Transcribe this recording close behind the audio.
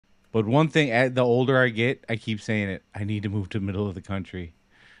But one thing, the older I get, I keep saying it. I need to move to the middle of the country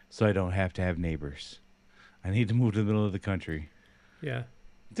so I don't have to have neighbors. I need to move to the middle of the country. Yeah.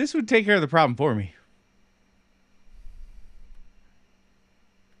 This would take care of the problem for me.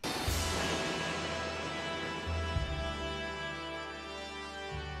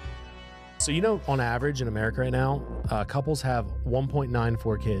 So, on average in America right now, couples have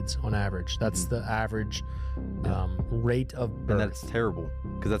 1.94 kids on average. That's the average rate of birth. And that's terrible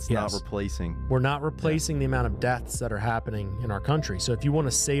because that's not replacing. We're not replacing the amount of deaths that are happening in our country. So if you want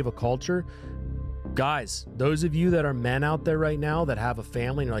to save a culture, guys, those of you that are men out there right now that have a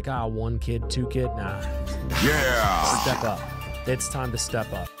family and you're like, 1 kid, 2 kid, nah. Yeah. Step up. It's time to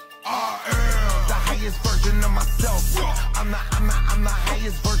step up. The highest version of myself. I'm the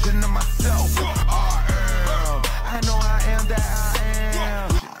highest version of myself. I know I am that I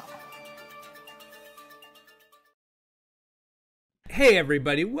am. Hey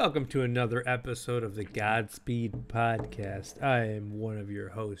everybody, welcome to another episode of the Godspeed Podcast. I am one of your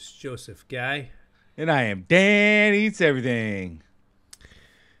hosts, Joseph Guy. And I am Dan Eats Everything.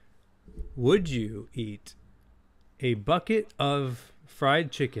 Would you eat a bucket of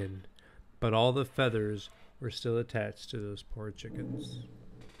fried chicken, but all the feathers were still attached to those poor chickens?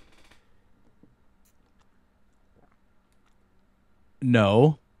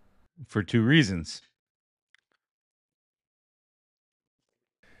 No, for 2 reasons.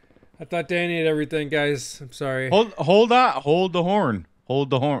 I thought Dan ate everything, guys. I'm sorry. Hold on. Hold the horn.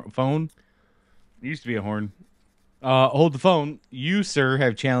 Hold the horn. Phone. It used to be a horn. Hold the phone. You, sir,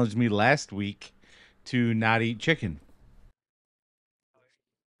 have challenged me last week to not eat chicken.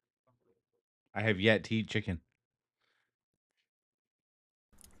 I have yet to eat chicken.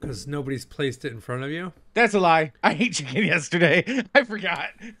 Because nobody's placed it in front of you? That's a lie. I ate chicken yesterday. I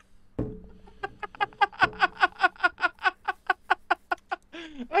forgot.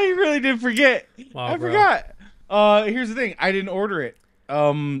 I really did forget. Wow, I bro. forgot. Here's the thing. I didn't order it.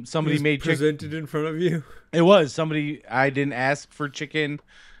 Somebody made chicken. Presented in front of you? It was somebody. I didn't ask for chicken.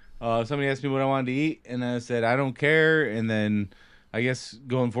 Somebody asked me what I wanted to eat, and I said I don't care. And then I guess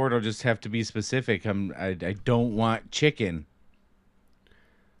going forward, I'll just have to be specific. I don't want chicken.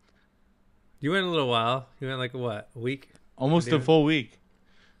 You went a little while. You went like, what, a week? Almost a full week.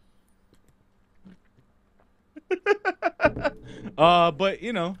 But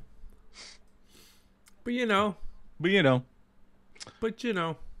you know. But you know.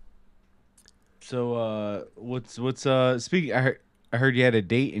 So what's speaking? I heard you had a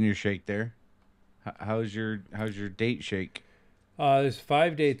date in your shake there. How's your date shake? There's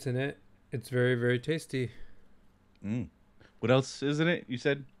 5 dates in it. It's very, very tasty. What else is in it? You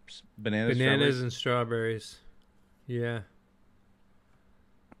said bananas, strawberries? And strawberries. Yeah.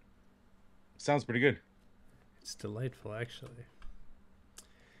 Sounds pretty good. It's delightful, actually.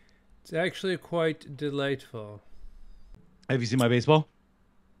 It's actually quite delightful. Have you seen my baseball?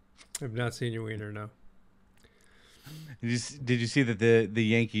 I've not seen your wiener, no. Did you see that the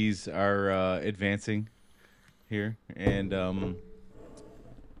Yankees are advancing here and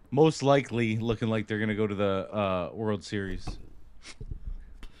most likely looking like they're gonna go to the World Series?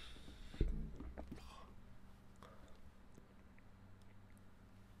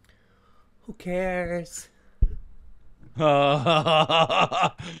 Who cares?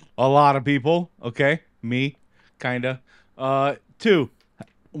 A lot of people. Okay, me, kinda. 2.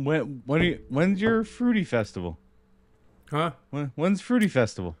 When's your Fruity Festival? Huh? When's Fruity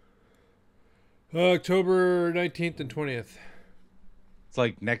Festival? October 19th and 20th. It's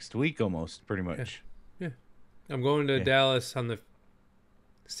like next week almost, pretty much. Yeah. I'm going to Dallas on the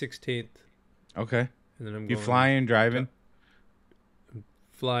 16th. Okay. And then You flying, driving?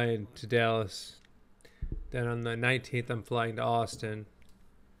 Flying to Dallas. Then on the 19th, I'm flying to Austin.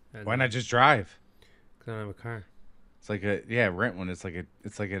 And Why not just drive? Because I don't have a car. It's like rent one. It's like a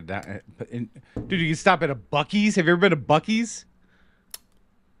dude. You can stop at a Buc-ee's. Have you ever been to Buc-ee's?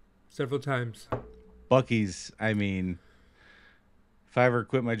 Several times. Buc-ee's. I mean, if I ever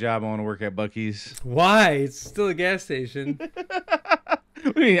quit my job, I want to work at Buc-ee's. Why? It's still a gas station.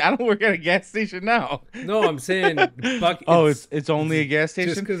 What do you mean? I don't work at a gas station now. No, I'm saying Buc-ee's. Oh, it's only a gas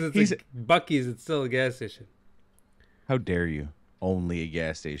station? Just because it's Buc-ee's, it's still a gas station. How dare you? Only a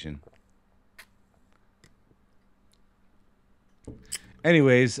gas station.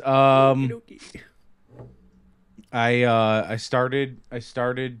 Anyways, I started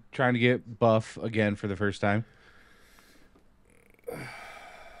trying to get buff again for the first time.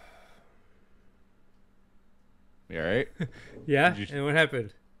 You all right? Yeah? And what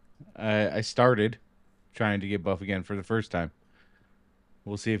happened? I started trying to get buff again for the first time.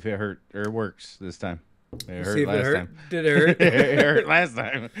 We'll see if it hurt or works this time. It hurt last time. Did it hurt? It hurt last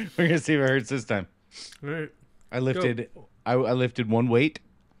time. We're gonna see if it hurts this time. All right. I lifted one weight.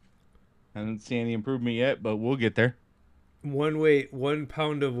 I didn't see any improvement yet, but we'll get there. 1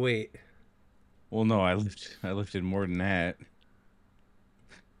 pound of weight. Well, no, I lifted more than that.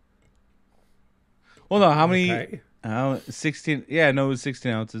 Well, no, how many? Okay. 16. Yeah, no, it was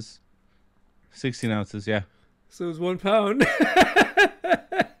 16 ounces. 16 ounces, yeah. So it was 1 pound.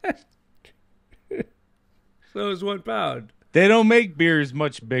 So it was 1 pound. They don't make beers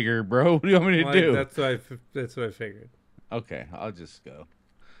much bigger, bro. What do you want me to do? That's what I figured. Okay, I'll just go.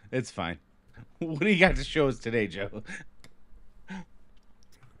 It's fine. What do you got to show us today, Joe?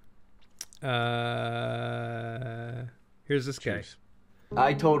 Here's this guy. Cheers.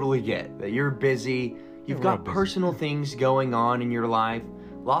 I totally get that you're busy. You've got personal things going on in your life.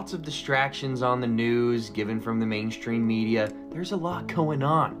 Lots of distractions on the news given from the mainstream media. There's a lot going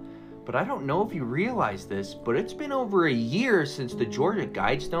on. But I don't know if you realize this, but it's been over a year since the Georgia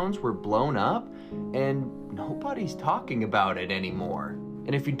Guidestones were blown up, and nobody's talking about it anymore.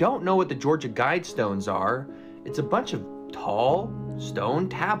 And if you don't know what the Georgia Guidestones are, it's a bunch of tall stone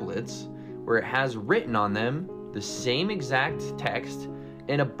tablets where it has written on them the same exact text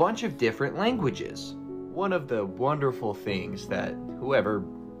in a bunch of different languages. One of the wonderful things that whoever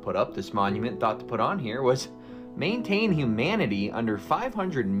put up this monument thought to put on here was maintain humanity under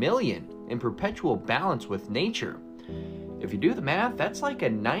 500 million in perpetual balance with nature. If you do the math, that's like a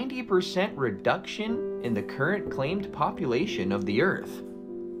 90% reduction in the current claimed population of the Earth.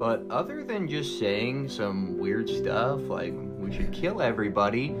 But other than just saying some weird stuff like we should kill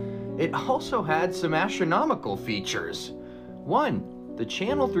everybody, it also had some astronomical features. One, the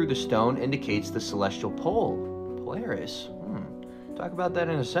channel through the stone indicates the celestial pole, Polaris. Talk about that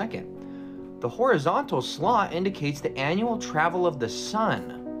in a second. The horizontal slot indicates the annual travel of the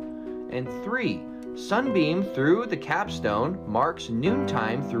sun. And 3, sunbeam through the capstone marks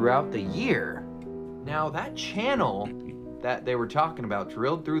noontime throughout the year. Now that channel that they were talking about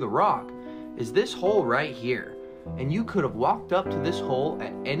drilled through the rock is this hole right here. And you could have walked up to this hole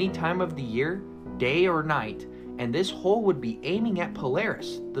at any time of the year, day or night, and this hole would be aiming at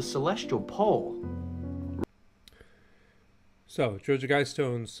Polaris, the celestial pole. So, Georgia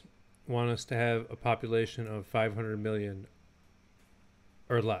Guidestones want us to have a population of 500 million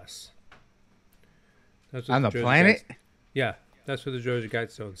or less. That's what On the planet? Yeah, that's what the Georgia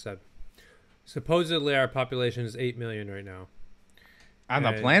Guidestones said. Supposedly, our population is 8 million right now. On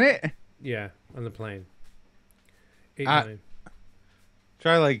the planet? Yeah, on the plane. 8 million.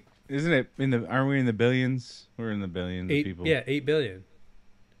 Try like, isn't it aren't we in the billions? We're in the billions of people. Yeah, 8 billion.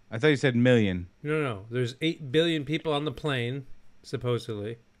 I thought you said million. No. There's 8 billion people on the plane,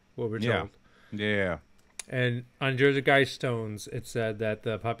 supposedly, what we're told. Yeah. And on Georgia Guidestones, it said that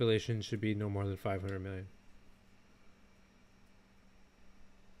the population should be no more than 500 million.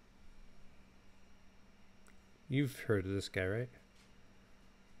 You've heard of this guy, right?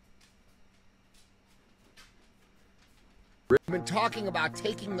 We've been talking about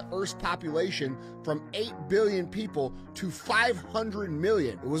taking the Earth's population from 8 billion people to 500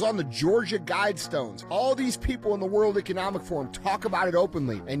 million. It was on the Georgia Guidestones. All these people in the World Economic Forum talk about it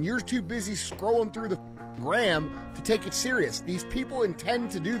openly, and you're too busy scrolling through the gram to take it serious. These people intend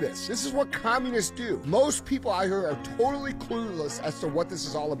to do this. This is what communists do. Most people out here are totally clueless as to what this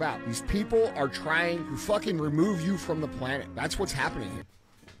is all about. These people are trying to fucking remove you from the planet. That's what's happening here.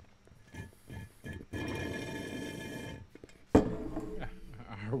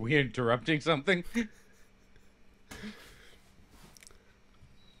 Are we interrupting something?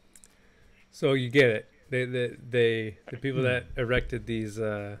 So you get it. The people that erected these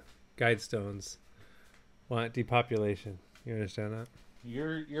Guidestones want depopulation. You understand that?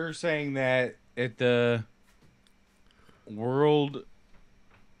 You're saying that at the World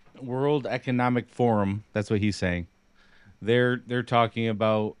Economic Forum, that's what he's saying. They're talking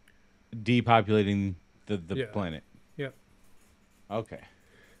about depopulating the planet. Yep. Okay.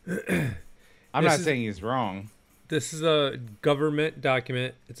 I'm not saying he's wrong. This is a government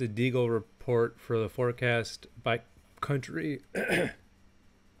document. It's a Deagle report for the forecast by country.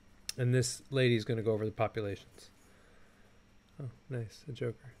 And this lady's going to go over the populations. Oh, nice. A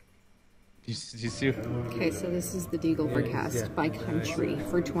Joker. Do you see? Okay, so this is the Deagle forecast by country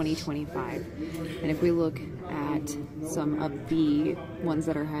for 2025. And if we look at some of the ones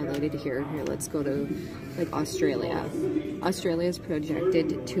that are highlighted here, let's go to like Australia. Australia is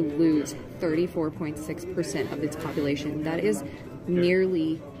projected to lose 34.6% of its population. That is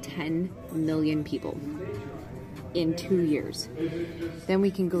nearly 10 million people. in 2 years. Then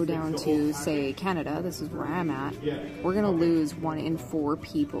we can go down to, say, Canada. This is where I'm at. We're going to lose 1 in 4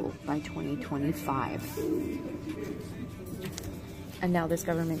 people by 2025. And now this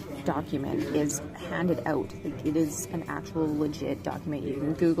government document is handed out. Like, it is an actual legit document. You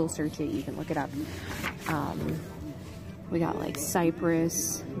can Google search it. You can look it up. We got like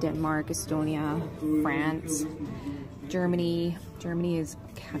Cyprus, Denmark, Estonia, France, Germany. Germany is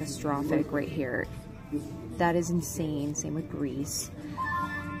catastrophic right here. That is insane. Same with Greece.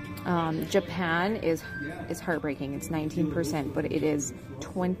 Japan is heartbreaking. It's 19%, but it is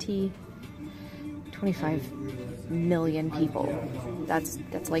 25 million people. That's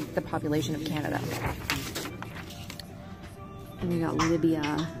like the population of Canada. And we got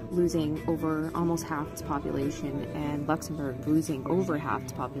Libya losing over almost half its population, and Luxembourg losing over half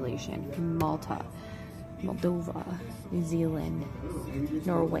its population. Malta, Moldova, New Zealand,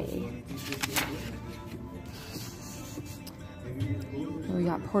 Norway. We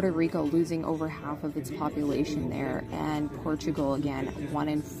got Puerto Rico losing over half of its population there, and Portugal again, 1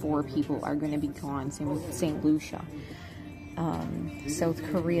 in 4 people are going to be gone. Same with St. Lucia. South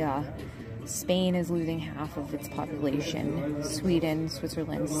Korea, Spain is losing half of its population. Sweden,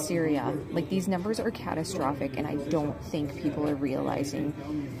 Switzerland, Syria. Like, these numbers are catastrophic, and I don't think people are realizing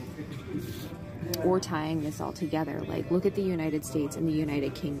or tying this all together. Like, look at the United States and the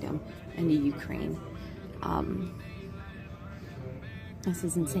United Kingdom and the Ukraine. This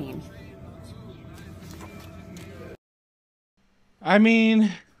is insane. I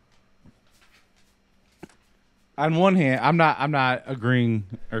mean, on one hand, I'm not agreeing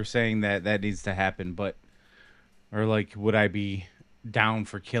or saying that that needs to happen, but, or like, would I be down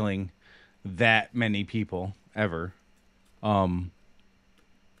for killing that many people ever? But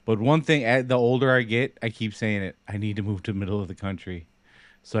one thing, the older I get, I keep saying it, I need to move to the middle of the country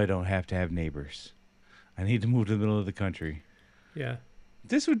so I don't have to have neighbors. I need to move to the middle of the country. Yeah.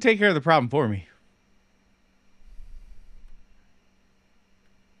 This would take care of the problem for me.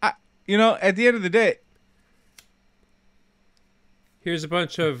 At the end of the day, here's a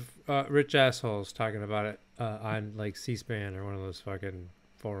bunch of rich assholes talking about it on like C-SPAN or one of those fucking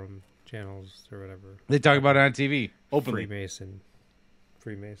forum channels or whatever. They talk about it on TV openly.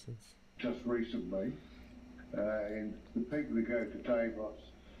 Freemasons. Just recently, and the people who go to Davos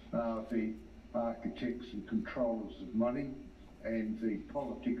are the architects and controllers of money and the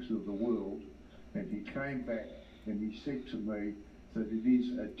politics of the world. And he came back and he said to me that it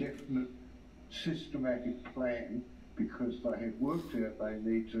is a definite systematic plan, because they have worked out they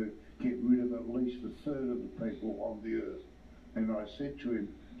need to get rid of at least a third of the people on the earth. And I said to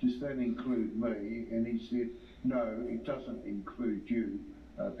him, does that include me? And he said, no, it doesn't include you,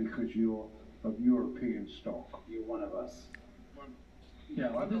 because you're of European stock. You're one of us.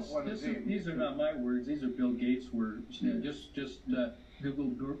 Yeah, these are not my words. These are Bill Gates' words. Just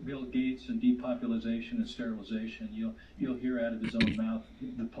Google Bill Gates and depopulation and sterilization. You'll hear out of his own mouth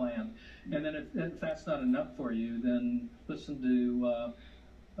the plan. And then if that's not enough for you, then listen to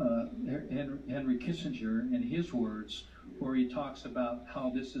Henry Kissinger and his words, where he talks about how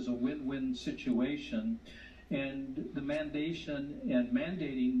this is a win-win situation, and the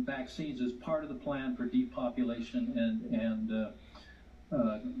mandating vaccines is part of the plan for depopulation and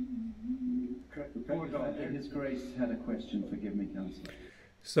His Grace had a question. Forgive me, Counselor.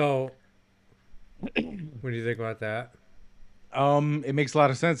 So, what do you think about that? It makes a lot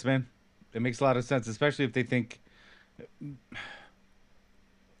of sense, man. It makes a lot of sense, especially if they think,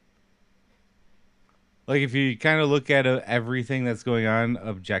 like, if you kind of look at everything that's going on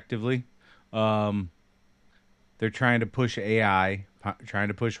objectively, they're trying to push AI, trying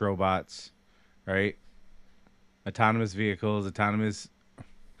to push robots, right? Autonomous vehicles, autonomous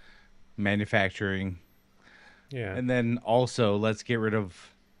manufacturing. Yeah. And then also, let's get rid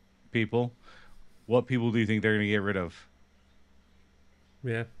of people. What people do you think they're going to get rid of?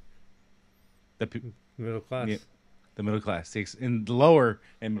 Yeah. The middle class. Yeah, the middle class. In the lower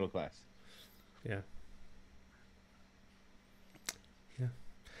and middle class. Yeah. Yeah.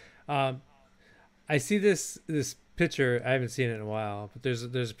 I see this picture. I haven't seen it in a while, but there's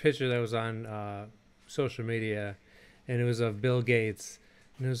a picture that was on social media, and it was of Bill Gates,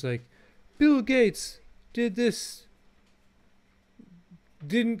 and it was like, Bill Gates did this,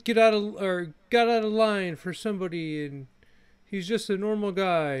 didn't got out of line for somebody, and he's just a normal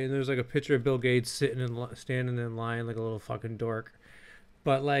guy. And there's like a picture of Bill Gates standing in line like a little fucking dork.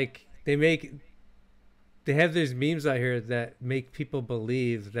 But like they have these memes out here that make people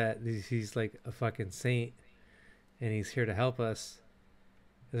believe that he's like a fucking saint and he's here to help us.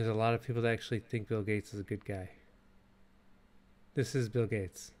 And there's a lot of people that actually think Bill Gates is a good guy. This is Bill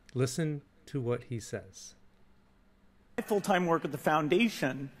Gates. Listen to what he says. full-time work at the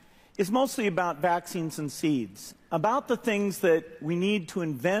foundation is mostly about vaccines and seeds, about the things that we need to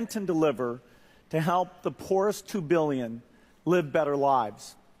invent and deliver to help the poorest 2 billion live better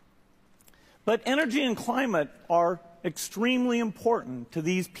lives. But energy and climate are extremely important to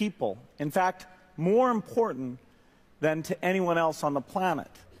these people. In fact, more important than to anyone else on the planet.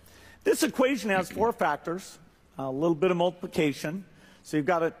 This equation has 4 factors, a little bit of multiplication. So you've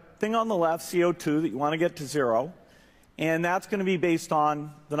got a thing on the left, CO2, that you want to get to 0. And that's going to be based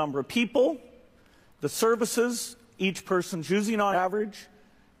on the number of people, the services each person's using on average,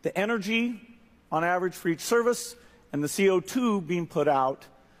 the energy on average for each service, and the CO2 being put out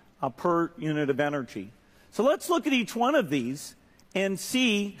per unit of energy. So let's look at each one of these and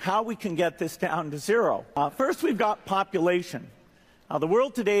see how we can get this down to 0. First, we've got population. The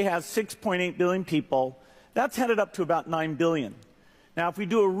world today has 6.8 billion people. That's headed up to about 9 billion. Now, if we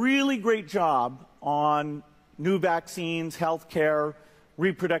do a really great job on new vaccines, health care,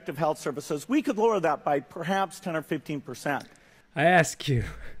 reproductive health services, we could lower that by perhaps 10 or 15%. I ask you,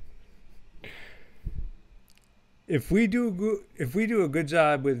 if we do a good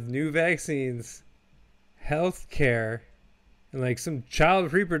job with new vaccines, health care, and like some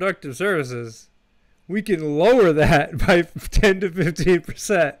child reproductive services, we can lower that by 10 to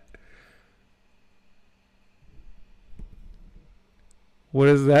 15%. What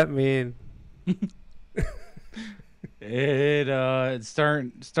does that mean? It's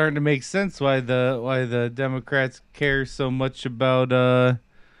starting to make sense why the Democrats care so much about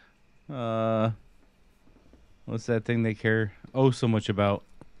what's that thing they care so much about?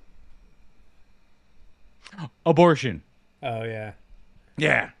 Abortion. Oh yeah.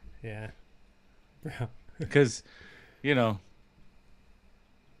 Yeah. Yeah. Because,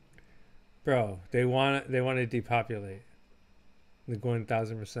 bro, they want to depopulate. They're going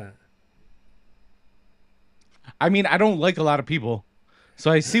 1,000%. I mean, I don't like a lot of people,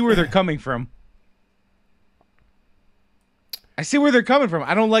 so I see where they're coming from. I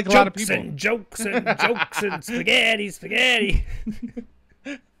don't like a lot of people. Jokes and spaghetti.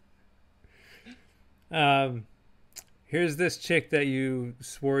 Here's this chick that you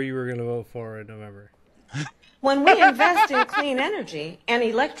swore you were going to vote for in November. When we invest in clean energy and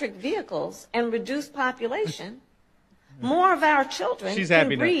electric vehicles and reduce population, more of our children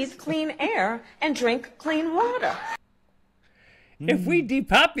can breathe clean air and drink clean water. If we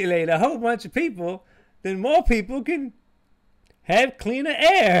depopulate a whole bunch of people, then more people can have cleaner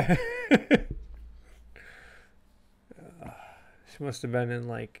air. She must have been in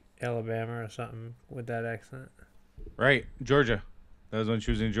like Alabama or something with that accent. Right, Georgia. That was when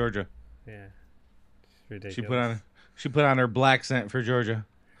she was in Georgia. Yeah, it's ridiculous. She put on her black scent for Georgia.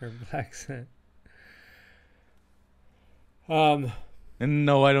 Her black scent. And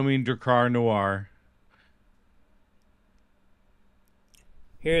no, I don't mean Dracar Noir.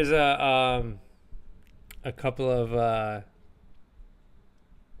 Here's a couple of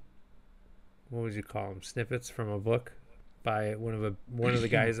what would you call them? Snippets from a book by one of the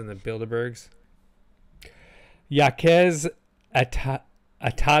guys in the Bilderbergs. Yaquez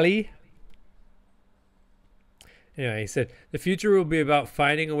Atali. Anyway, he said, the future will be about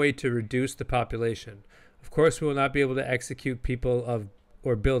finding a way to reduce the population. Of course, we will not be able to execute people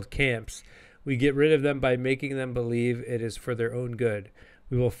or build camps. We get rid of them by making them believe it is for their own good.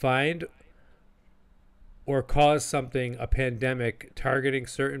 We will find or cause something, a pandemic targeting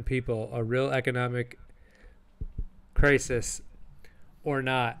certain people, a real economic crisis or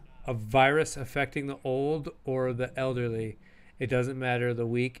not, a virus affecting the old or the elderly. It doesn't matter. The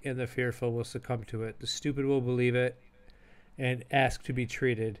weak and the fearful will succumb to it. The stupid will believe it and ask to be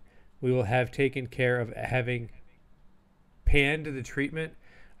treated. We will have taken care of having panned the treatment,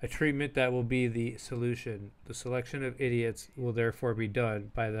 a treatment that will be the solution. The selection of idiots will therefore be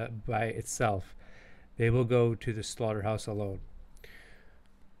done by itself. They will go to the slaughterhouse alone.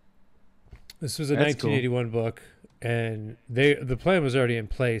 This was a 1981 book, and the plan was already in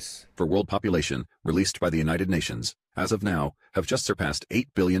place. For world population, released by the United Nations, as of now, have just surpassed 8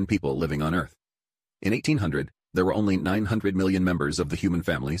 billion people living on Earth. In 1800, there were only 900 million members of the human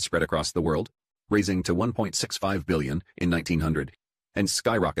family spread across the world, raising to 1.65 billion in 1900, and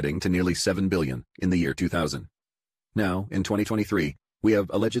skyrocketing to nearly 7 billion in the year 2000. Now, in 2023, we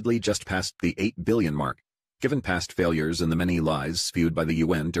have allegedly just passed the 8 billion mark. Given past failures and the many lies spewed by the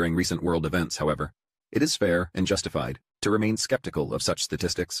UN during recent world events, however, it is fair and justified to remain skeptical of such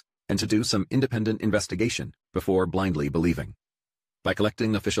statistics and to do some independent investigation before blindly believing. By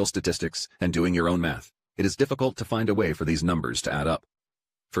collecting official statistics and doing your own math, it is difficult to find a way for these numbers to add up.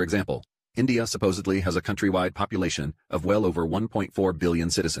 For example, India supposedly has a countrywide population of well over 1.4 billion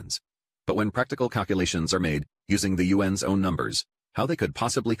citizens. But when practical calculations are made, Using the UN's own numbers, how they could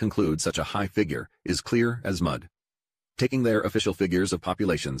possibly conclude such a high figure is clear as mud. Taking their official figures of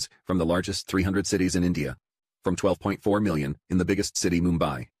populations from the largest 300 cities in India, from 12.4 million in the biggest city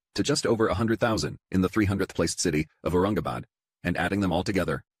Mumbai, to just over 100,000 in the 300th placed city of Aurangabad, and adding them all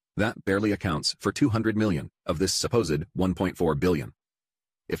together, that barely accounts for 200 million of this supposed 1.4 billion.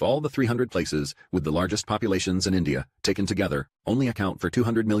 If all the 300 places with the largest populations in India taken together only account for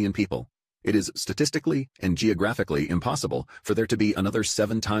 200 million people, it is statistically and geographically impossible for there to be another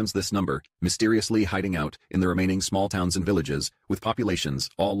 7 times this number mysteriously hiding out in the remaining small towns and villages with populations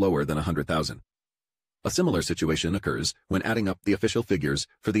all lower than 100,000. A similar situation occurs when adding up the official figures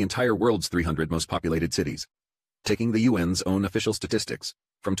for the entire world's 300 most populated cities. Taking the UN's own official statistics,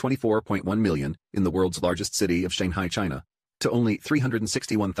 from 24.1 million in the world's largest city of Shanghai, China, to only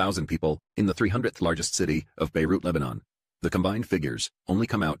 361,000 people in the 300th largest city of Beirut, Lebanon, the combined figures only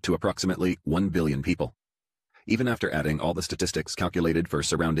come out to approximately 1 billion people. Even after adding all the statistics calculated for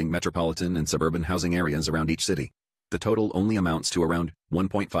surrounding metropolitan and suburban housing areas around each city, the total only amounts to around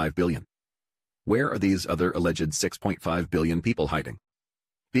 1.5 billion. Where are these other alleged 6.5 billion people hiding?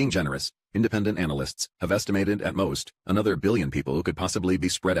 Being generous, independent analysts have estimated at most another billion people could possibly be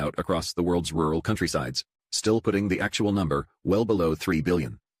spread out across the world's rural countrysides, still putting the actual number well below 3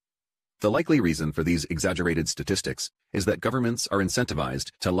 billion. The likely reason for these exaggerated statistics is that governments are incentivized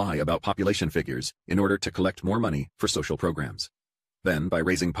to lie about population figures in order to collect more money for social programs. Then, by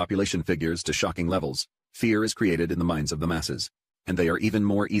raising population figures to shocking levels, fear is created in the minds of the masses, and they are even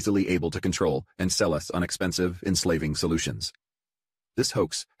more easily able to control and sell us on expensive, enslaving solutions. This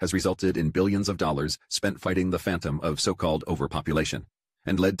hoax has resulted in billions of dollars spent fighting the phantom of so-called overpopulation,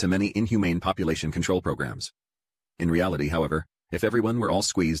 and led to many inhumane population control programs. In reality, however, if everyone were all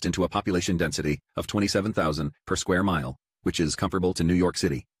squeezed into a population density of 27,000 per square mile, which is comparable to New York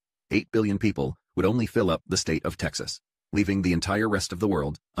City, 8 billion people would only fill up the state of Texas, leaving the entire rest of the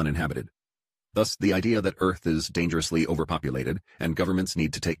world uninhabited. Thus, the idea that Earth is dangerously overpopulated and governments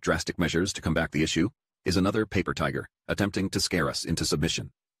need to take drastic measures to combat the issue is another paper tiger attempting to scare us into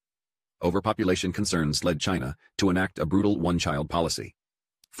submission. Overpopulation concerns led China to enact a brutal one-child policy.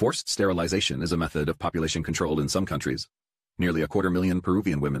 Forced sterilization is a method of population control in some countries. Nearly 250,000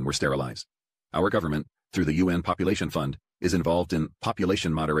 Peruvian women were sterilized. Our government, through the UN Population Fund, is involved in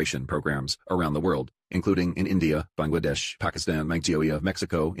population moderation programs around the world, including in India, Bangladesh, Pakistan, Nigeria,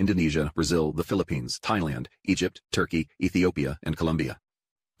 Mexico, Indonesia, Brazil, the Philippines, Thailand, Egypt, Turkey, Ethiopia, and Colombia.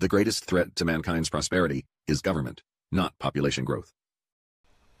 The greatest threat to mankind's prosperity is government, not population growth.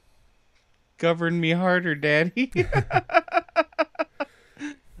 Govern me harder, Daddy.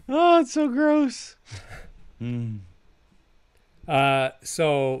 Oh, it's so gross.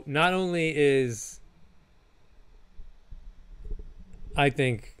 So not only is, I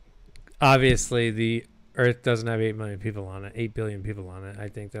think, obviously the Earth doesn't have 8 million people on it, 8 billion people on it. I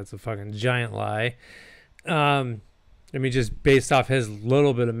think that's a fucking giant lie. I mean, just based off his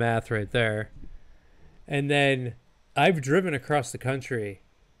little bit of math right there. And then I've driven across the country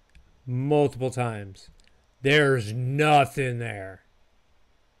multiple times. There's nothing there.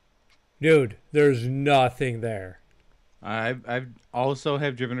 Dude, there's nothing there. I've also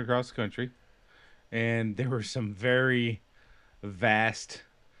have driven across the country, and there were some very vast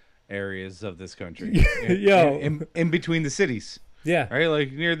areas of this country. in between the cities. Yeah. Right?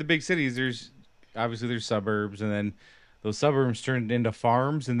 Like near the big cities, there's suburbs, and then those suburbs turned into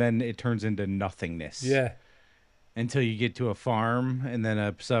farms, and then it turns into nothingness. Yeah. Until you get to a farm, and then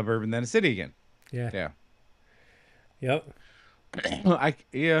a suburb, and then a city again. Yeah. Yeah. Yep. I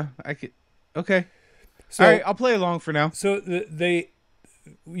could. Okay. So, all right, I'll play along for now. So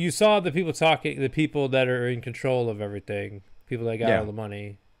you saw the people talking, the people that are in control of everything, people that got all the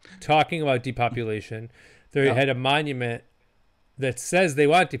money, talking about depopulation. They had a monument that says they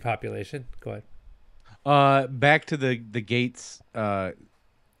want depopulation. Go ahead. Back to the Gates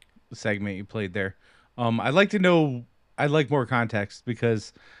segment you played there. I'd like to know. I'd like more context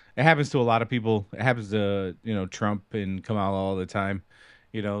because it happens to a lot of people. It happens to Trump and Kamala all the time.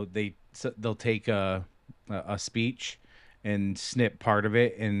 They'll take a speech and snip part of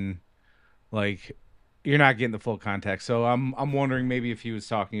it, and like you're not getting the full context. So I'm wondering maybe if he was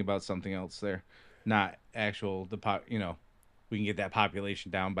talking about something else there, not actual we can get that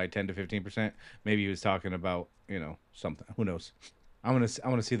population down by 10 to 15%. Maybe he was talking about something. Who knows? I want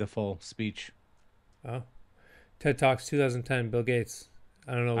to see the full speech. Oh, TED Talks 2010, Bill Gates.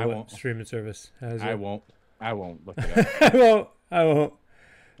 I don't know what streaming service has it. I won't look it up. I won't.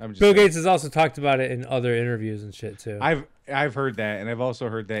 Bill Gates has also talked about it in other interviews and shit too. I've heard that, and I've also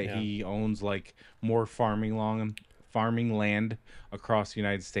heard that he owns like more farming farming land across the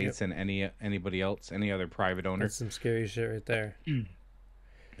United States than anybody else, any other private owner. That's some scary shit right there.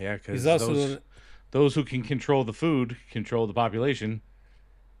 Yeah, because those who can control the food control the population.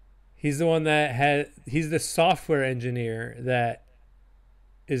 He's the one that he's the software engineer that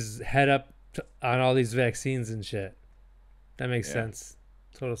is head up on all these vaccines and shit. That makes sense.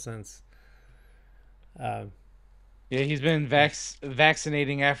 Total sense. Yeah, he's been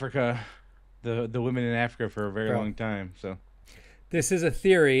vaccinating Africa, the women in Africa for a very long time. So this is a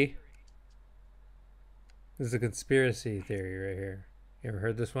theory. This is a conspiracy theory right here. You ever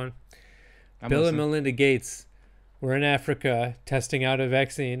heard this one? Bill and Melinda Gates were in Africa testing out a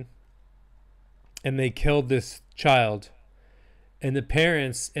vaccine, and they killed this child. And the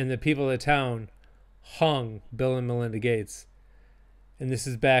parents and the people of the town hung Bill and Melinda Gates. And this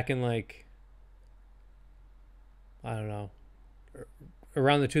is back in like, I don't know,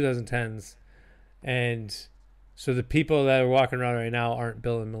 around the 2010s. And so the people that are walking around right now aren't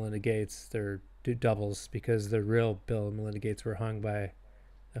Bill and Melinda Gates. They're doubles, because the real Bill and Melinda Gates were hung by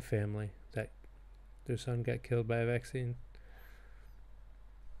a family that their son got killed by a vaccine.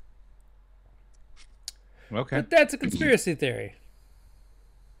 Okay. But that's a conspiracy theory.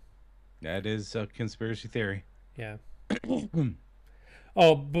 That is a conspiracy theory. Yeah.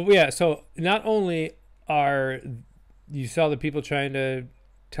 Oh, but yeah, so not only you saw the people trying to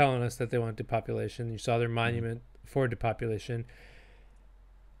telling us that they want depopulation, you saw their monument for depopulation.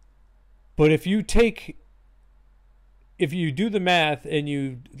 But if you do the math and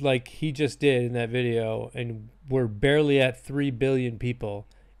you, like he just did in that video, and we're barely at 3 billion people,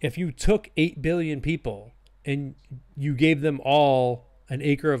 if you took 8 billion people and you gave them all an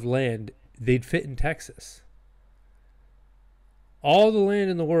acre of land, they'd fit in Texas. All the land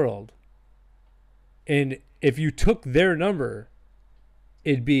in the world. And if you took their number,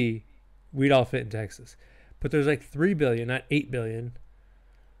 we'd all fit in Texas. But there's like 3 billion, not 8 billion.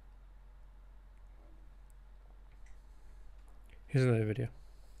 Here's another video.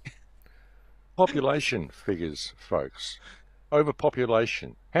 Population figures, folks.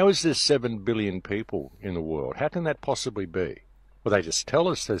 Overpopulation. How is there 7 billion people in the world? How can that possibly be? Well, they just tell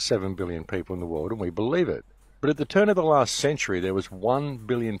us there's 7 billion people in the world and we believe it. But at the turn of the last century, there was 1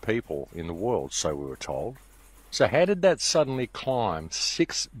 billion people in the world, so we were told. So how did that suddenly climb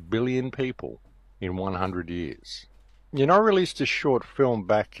 6 billion people in 100 years? You know, I released a short film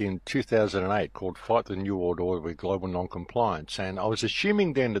back in 2008 called Fight the New World Order with Global Noncompliance, and I was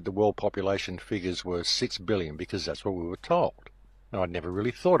assuming then that the world population figures were 6 billion because that's what we were told. And I'd never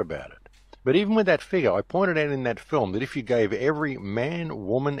really thought about it. But even with that figure, I pointed out in that film that if you gave every man,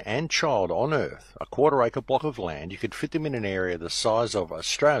 woman and child on Earth a quarter-acre block of land, you could fit them in an area the size of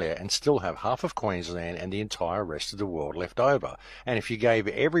Australia and still have half of Queensland and the entire rest of the world left over. And if you gave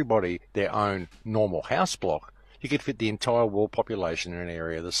everybody their own normal house block, you could fit the entire world population in an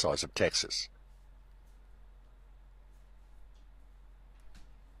area the size of Texas.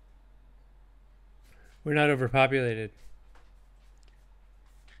 We're not overpopulated.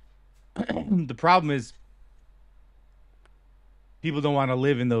 The problem is people don't want to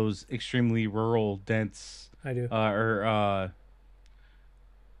live in those extremely rural, dense, or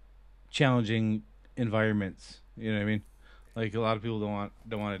challenging environments. You know what I mean? Like, a lot of people don't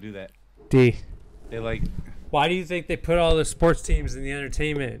want to do that. They like. Why do you think they put all the sports teams and the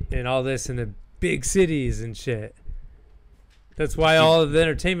entertainment and all this in the big cities and shit? That's why all of the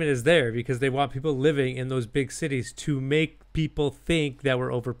entertainment is there, because they want people living in those big cities to make people think that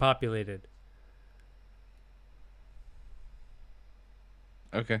we're overpopulated.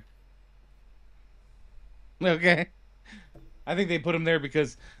 Okay. I think they put them there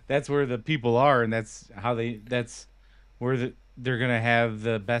because that's where the people are, and that's where they're gonna have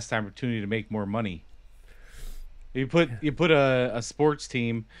the best opportunity to make more money. You put a sports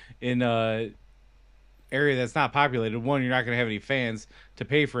team in a area that's not populated. One, you're not going to have any fans to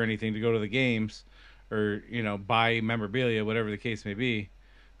pay for anything to go to the games, or buy memorabilia, whatever the case may be,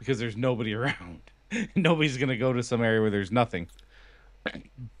 because there's nobody around. Nobody's going to go to some area where there's nothing.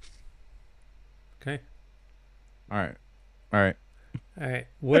 Okay. All right.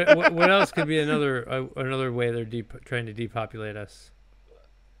 What else could be another way they're trying to depopulate us?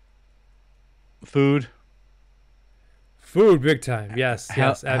 Food, big time. Yes,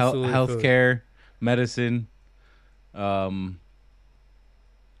 absolutely. Healthcare, medicine, the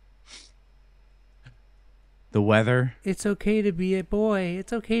weather. It's okay to be a boy.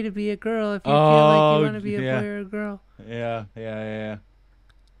 It's okay to be a girl if you feel like you want to be a boy or a girl. Yeah.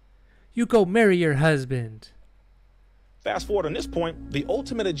 You go marry your husband. Fast forward on this point, the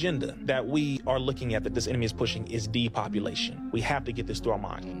ultimate agenda that we are looking at that this enemy is pushing is depopulation. We have to get this through our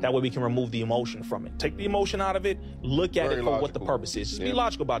mind. That way we can remove the emotion from it. Take the emotion out of it, look at it for what the purpose is. Just be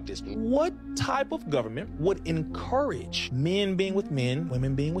logical about this. What type of government would encourage men being with men,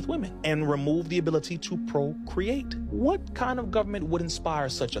 women being with women, and remove the ability to procreate? What kind of government would inspire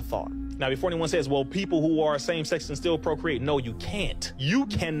such a thought? Now, before anyone says, well, people who are same-sex can still procreate. No, you can't. You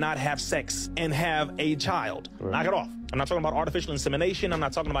cannot have sex and have a child. Right. Knock it off. I'm not talking about artificial insemination. I'm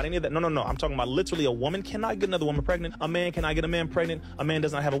not talking about any of that. No. I'm talking about literally a woman cannot get another woman pregnant. A man cannot get a man pregnant. A man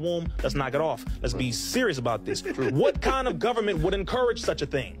does not have a womb. Let's knock it off. Let's be serious about this. What kind of government would encourage such a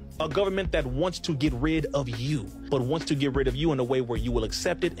thing? A government that wants to get rid of you, but wants to get rid of you in a way where you will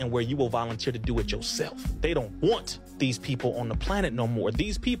accept it and where you will volunteer to do it yourself. They don't want these people on the planet no more.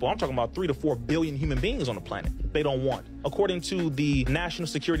 These people, I'm talking about 3 to 4 billion human beings on the planet, they don't want. According to the National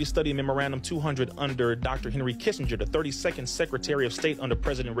Security Study Memorandum 200 under Dr. Henry Kissinger, the 32nd Secretary of State under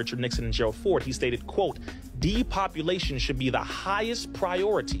President Richard Nixon and Gerald Ford, he stated, quote, depopulation should be the highest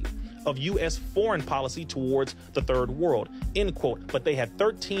priority of U.S. foreign policy towards the third world, end quote. But they had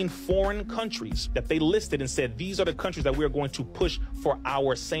 13 foreign countries that they listed and said, these are the countries that we are going to push for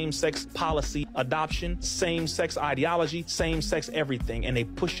our same-sex policy adoption, same-sex ideology, same-sex everything. And they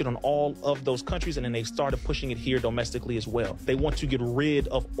pushed it on all of those countries, and then they started pushing it here domestically as well. They want to get rid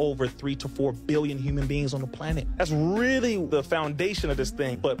of over 3 to 4 billion human beings on the planet. That's really the foundation of this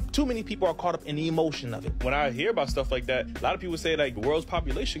thing. But too many people are caught up in the emotion of it. When I hear about stuff like that, a lot of people say like the world's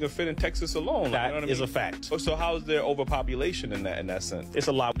population can fit in Texas alone. That you know what I is mean? a fact. So how is there overpopulation in that sense? It's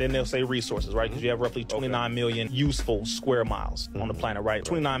a lot. Then they'll say resources, right? Because you have roughly 29 million useful square miles on the planet, right?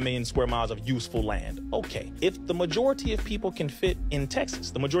 29 million square miles of useful land. Okay. If the majority of people can fit in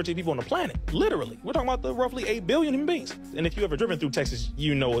Texas, the majority of people on the planet, literally, we're talking about the roughly 8 billion human beings. And if you've ever driven through Texas,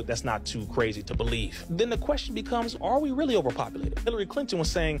 you know that's not too crazy to believe. Then the question becomes, are we really overpopulated? Hillary Clinton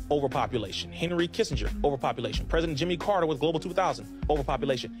was saying overpopulation. Henry Kissinger, overpopulation. President Jimmy Carter with Global 2000,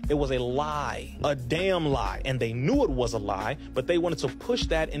 overpopulation. It was a lie, a damn lie. And they knew it was a lie, but they wanted to push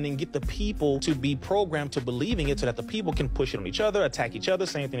that and then get the people to be programmed to believing it so that the people can push it on each other, attack each other.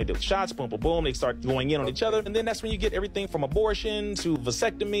 Same thing they did with shots, boom, boom, boom. They start going in on each other. And then that's when you get everything from abortion to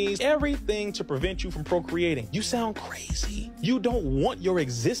vasectomies, everything to prevent you from procreating. You sound crazy. You don't want your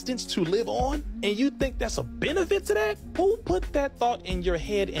existence to live on? And you think that's a benefit to that? Who put that thought in your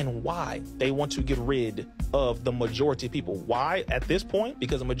head and why? They want to get rid of the majority of people. Why at this point?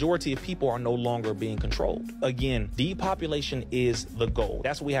 Because the majority of people are no longer being controlled. Again, depopulation is the goal.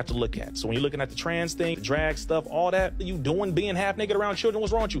 That's what we have to look at. So when you're looking at the trans thing, the drag stuff, all that, you doing being half naked around children,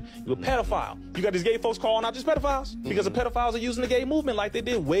 what's wrong with you? You're a pedophile. You got these gay folks calling out just pedophiles because the pedophiles are using the gay movement like they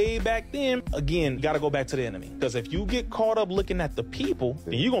did way back then. Again, you got to go back to the enemy. Because if you get caught up looking at the people,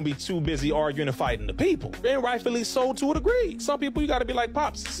 then you're going to be too busy arguing and fighting the people. And rightfully so to a degree. Some people you got to be like,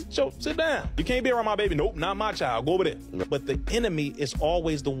 Pops, sit down. You can't be around my baby. Nope, not my child. Go over there. But the enemy is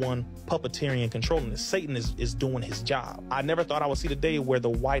always the one puppeteering and controlling this. Satan is doing his job. I never thought I would see the day where the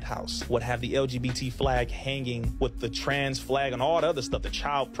White House would have the LGBT flag hanging with the trans flag and all the other stuff, the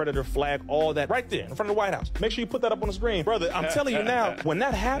child predator flag, all that right there in front of the White House. Make sure you put that up on the screen. Brother, I'm telling you now, when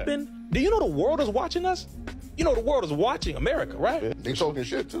that happened, do you know the world is watching us? You know the world is watching America, right? Yeah, they talking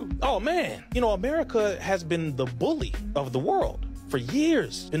shit too. Oh man, you know America has been the bully of the world for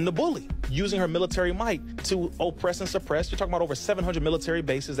years, in the bully, using her military might to oppress and suppress. You're talking about over 700 military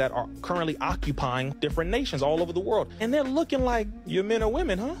bases that are currently occupying different nations all over the world. And they're looking like, you're men or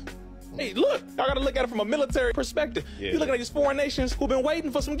women, huh? Hey, look, y'all gotta look at it from a military perspective. Yeah. You're looking at these foreign nations who've been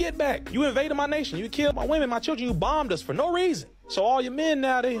waiting for some get back. You invaded my nation, you killed my women, my children, you bombed us for no reason. So all your men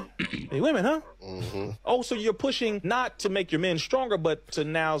now, they women, huh? Mm-hmm. Oh, so you're pushing not to make your men stronger, but to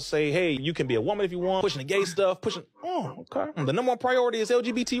now say, hey, you can be a woman if you want, pushing the gay stuff, oh, okay. The number one priority is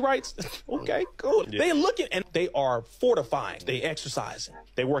LGBT rights. Okay, cool. Yeah. They looking and they are fortifying, they exercising,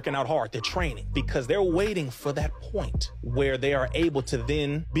 they're working out hard, they're training because they're waiting for that point where they are able to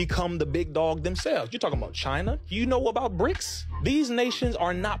then become the big dog themselves. You're talking about China. You know about BRICS? These nations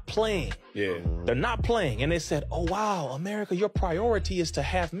are not playing. Yeah. They're not playing. And they said, oh, wow, America, your priority is to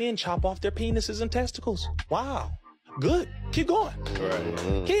have men chop off their penises and testicles. Wow. Good. Keep going.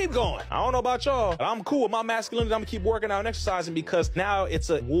 Right. Keep going. I don't know about y'all, but I'm cool with my masculinity. I'm gonna keep working out and exercising because now it's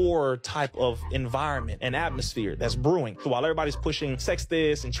a war type of environment and atmosphere that's brewing. So while everybody's pushing sex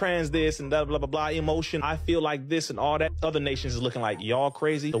this and trans this and blah, blah, blah, blah, emotion, I feel like this and all that, other nations is looking like y'all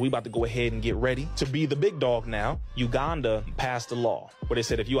crazy. So we about to go ahead and get ready to be the big dog now. Uganda passed a law where they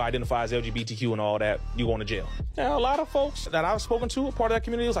said if you identify as LGBTQ and all that, you going to jail. Now, a lot of folks that I've spoken to, a part of that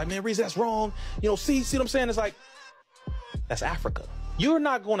community, was like, man, Reese, that's wrong. You know, see what I'm saying? It's like, that's Africa. You're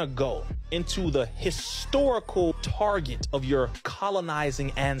not going to go into the historical target of your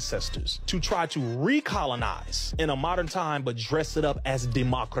colonizing ancestors to try to recolonize in a modern time, but dress it up as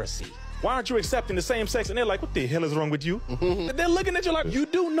democracy. Why aren't you accepting the same sex? And they're like, what the hell is wrong with you? They're looking at you like, you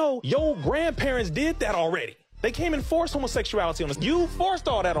do know your grandparents did that already. They came and forced homosexuality on us. You forced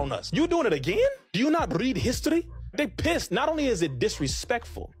all that on us. You doing it again? Do you not read history? They pissed. Not only is it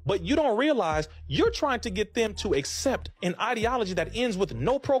disrespectful, but you don't realize you're trying to get them to accept an ideology that ends with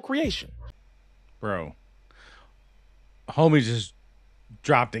no procreation. Bro, homie just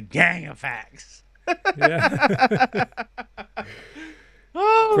dropped a gang of facts. Yeah.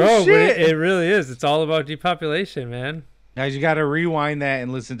 Oh, bro, shit. But it really is. It's all about depopulation, man. Guys, you got to rewind that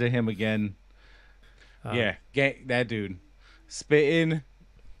and listen to him again. Yeah, that dude. Spitting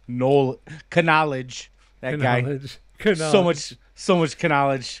knowledge. That guy. So much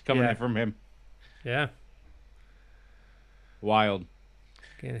knowledge coming in from him. Yeah. Wild.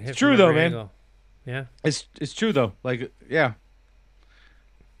 It's true though, man. Angle. Yeah. It's true though. Like, yeah.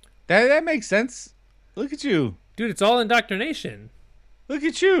 That makes sense. Look at you. Dude, it's all indoctrination. Look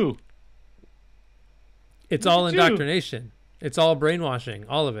at you. It's all indoctrination. It's all brainwashing.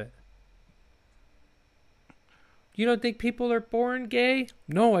 All of it. You don't think people are born gay?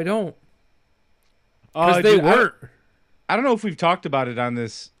 No, I don't. Because they weren't. I don't know if we've talked about it on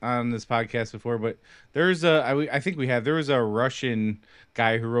this podcast before, but there's I think we have. There was a Russian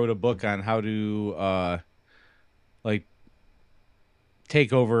guy who wrote a book on how to like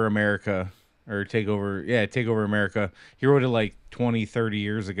take over America or take over America. He wrote it like 20, 30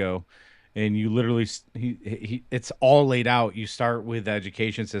 years ago. And you literally it's all laid out. You start with the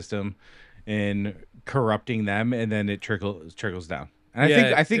education system and corrupting them, and then it trickles down. And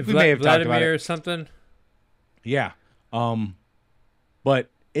I think we may have talked about it or something. Yeah. But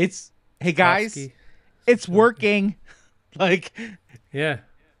it's, hey guys, it's working. Like, yeah,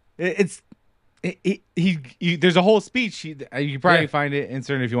 there's a whole speech. You probably find it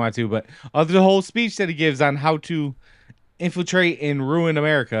inserted if you want to, but there's a whole speech that he gives on how to infiltrate and ruin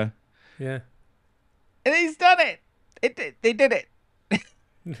America. Yeah. And he's done it. They did it.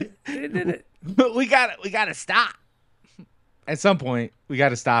 They did it. But we gotta stop. At some point, we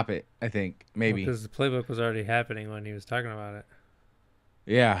gotta stop it, I think. Maybe. Because the playbook was already happening when he was talking about it.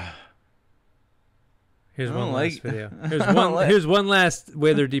 Yeah. Here's one last video. Here's one last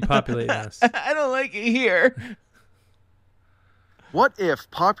way they're depopulating us. I don't like it here. What if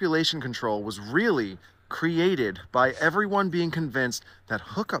population control was really created by everyone being convinced that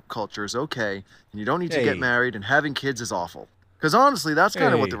hookup culture is okay and you don't need to get married and having kids is awful? Because honestly, that's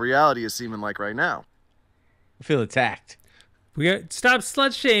kind of what the reality is seeming like right now. I feel attacked. Stop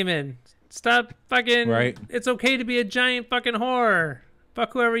slut shaming. Stop fucking. Right. It's okay to be a giant fucking whore.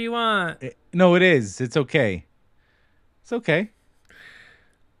 Fuck whoever you want. No, it is. It's okay. It's okay.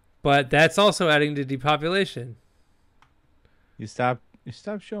 But that's also adding to depopulation. You stop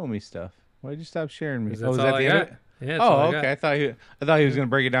showing me stuff. Why'd you stop sharing me? Oh, is that the end of it? Yeah. That's all I got. I thought he was gonna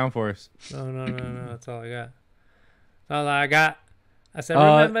break it down for us. No. That's all I got. That's all I got. I said,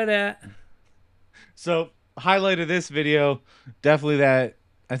 remember that. So, highlight of this video, definitely that.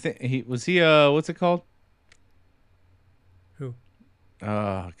 I think what's it called? Who?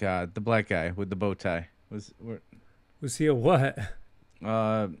 Oh God, the black guy with the bow tie was he a what?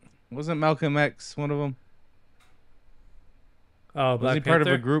 Wasn't Malcolm X one of them? Oh, was he part of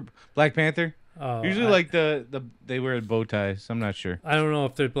a group? Black Panther. Oh, usually they wear bow ties. I'm not sure. I don't know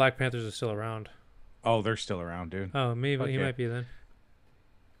if the Black Panthers are still around. Oh, they're still around, dude. Oh, maybe he might be then.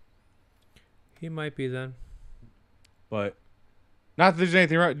 He might be then. But not that there's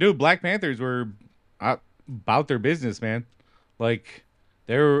anything wrong, dude. Black Panthers were about their business, man. Like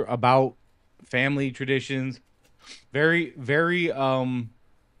they're about family traditions, very, very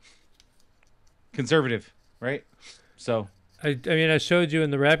conservative, right? So. I mean, I showed you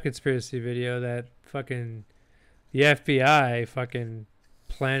in the rap conspiracy video that fucking the FBI fucking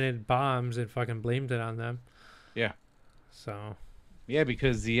planted bombs and fucking blamed it on them. Yeah. So. Yeah,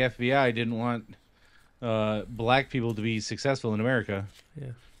 because the FBI didn't want black people to be successful in America.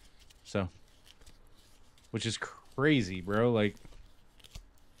 Yeah. So. Which is crazy, bro. Like.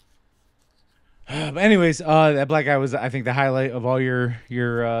 But anyways, that black guy was, I think, the highlight of all your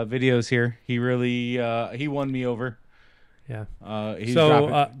videos here. He really he won me over. Yeah. He's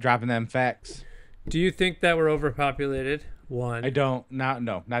dropping them facts. Do you think that we're overpopulated? One. I don't.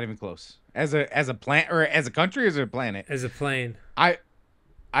 No, not even close. As a plant or as a country, or as a planet? As a plane.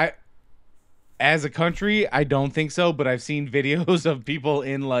 As a country, I don't think so. But I've seen videos of people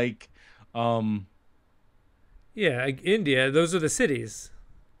in like, yeah, like India. Those are the cities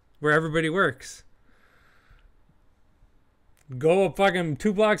where everybody works. Go a fucking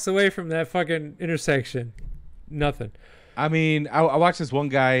 2 blocks away from that fucking intersection. Nothing. I mean, I watched this one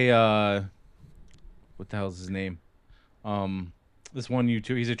guy. What the hell is his name? This one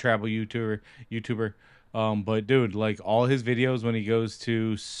YouTuber. He's a travel YouTuber. But dude, like all his videos when he goes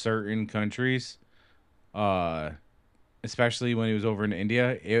to certain countries, especially when he was over in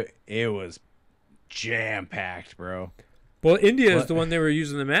India, it was jam packed, bro. Well, India is the one they were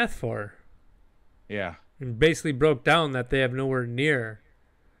using the math for. Yeah. And basically broke down that they have nowhere near,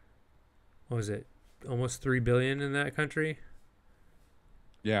 what was it, almost 3 billion in that country?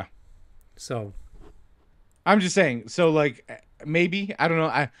 Yeah. So. I'm just saying. So like maybe, I don't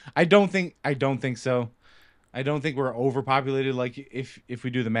know. I don't think so. I don't think we're overpopulated. Like if we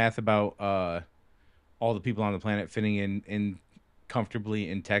do the math about all the people on the planet fitting in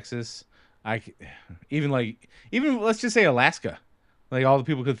comfortably in Texas, even let's just say Alaska, like all the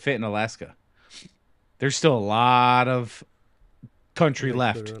people could fit in Alaska. There's still a lot of country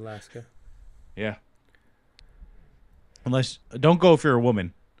left. Alaska. Yeah. Don't go if you're a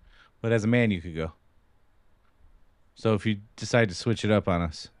woman, but as a man you could go. So if you decide to switch it up on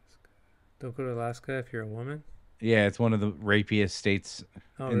us. Don't go to Alaska if you're a woman? Yeah, it's one of the rapiest states.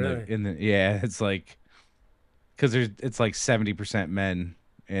 Oh, really? Yeah, it's like, because it's like 70% men,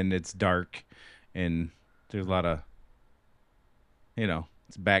 and it's dark, and there's a lot of,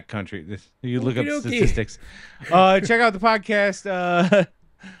 it's backcountry. You look up statistics. Check out the podcast.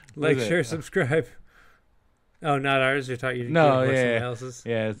 Like, share, subscribe. Oh, not ours. You're talking. No, someone yeah, else's.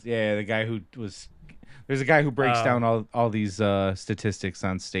 yeah. The guy who was. There's a guy who breaks down all these statistics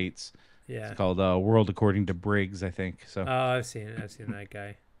on states. Yeah. It's called World According to Briggs, I think. So. Oh, I've seen it. I've seen that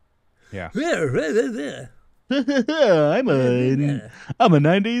guy. Yeah. I'm a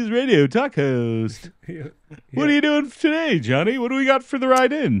 90s radio talk host. Yeah. What are you doing today, Johnny? What do we got for the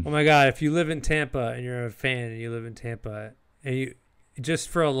ride in? Oh my God! If you live in Tampa and you're a fan and you live in Tampa and you just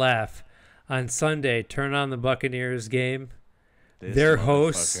for a laugh on Sunday turn on the Buccaneers game, their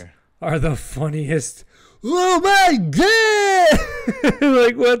hosts are the funniest. Oh my God!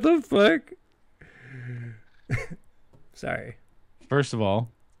 Like what the fuck? Sorry. First of all,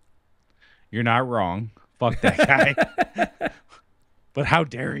 you're not wrong. Fuck that guy. But how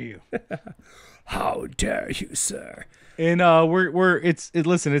dare you? How dare you, sir? And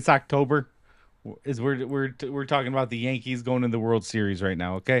listen, it's October. We're talking about the Yankees going to the World Series right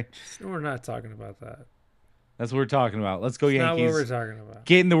now, okay? We're not talking about that. That's what we're talking about. Let's go Yankees. Not what we're talking about.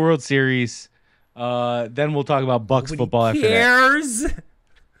 Get in the World Series. Then we'll talk about Bucks football after that. Cares.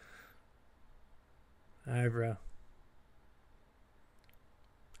 All right, bro.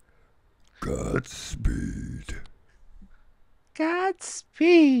 Godspeed.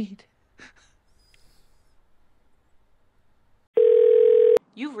 Godspeed.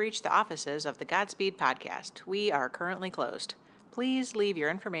 You've reached the offices of the Godspeed podcast. We are currently closed. Please leave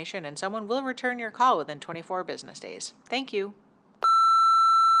your information and someone will return your call within 24 business days. Thank you.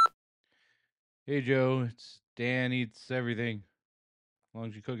 Hey, Joe. It's Dan Eats Everything. As long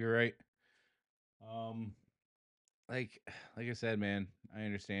as you cook it right. Like I said, man, I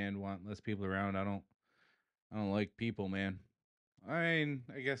understand want less people around. I don't like people, man. I mean,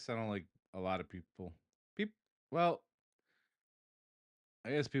 I guess I don't like a lot of people. Well,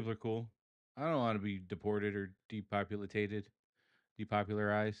 I guess people are cool. I don't want to be deported or depopularized.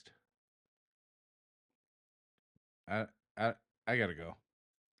 I I gotta go.